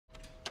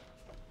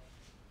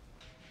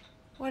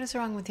What is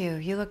wrong with you?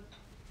 You look...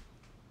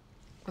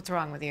 What's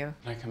wrong with you?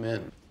 Can I come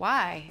in?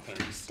 Why?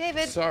 Thanks.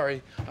 David.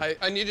 Sorry.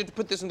 I needed to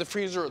put this in the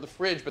freezer or the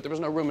fridge, but there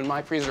was no room in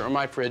my freezer or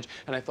my fridge,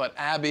 and I thought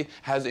Abby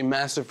has a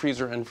massive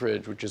freezer and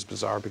fridge, which is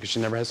bizarre because she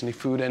never has any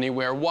food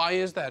anywhere. Why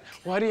is that?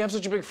 Why do you have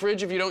such a big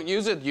fridge if you don't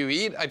use it? You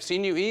eat. I've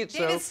seen you eat, so...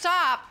 David,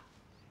 stop!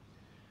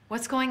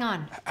 What's going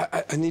on?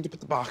 I need to put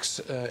the box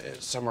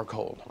somewhere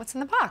cold. What's in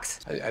the box?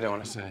 I don't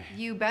want to say.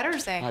 You better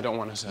say. I don't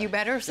want to say. You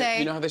better say.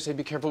 You know how they say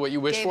be careful what you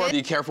wish David? for?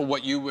 Be careful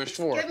what you wish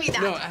for. Give me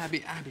that. No,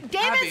 Abby. David,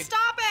 Abby.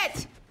 stop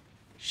it!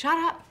 Shut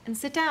up and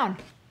sit down.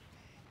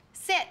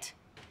 Sit.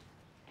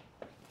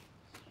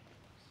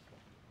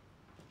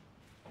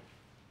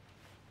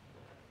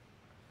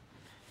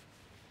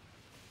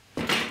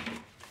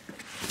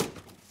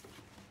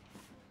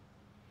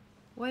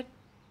 What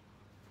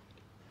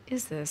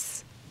is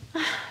this?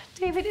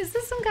 David, is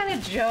this some kind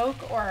of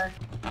joke or...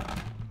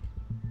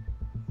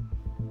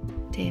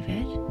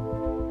 David?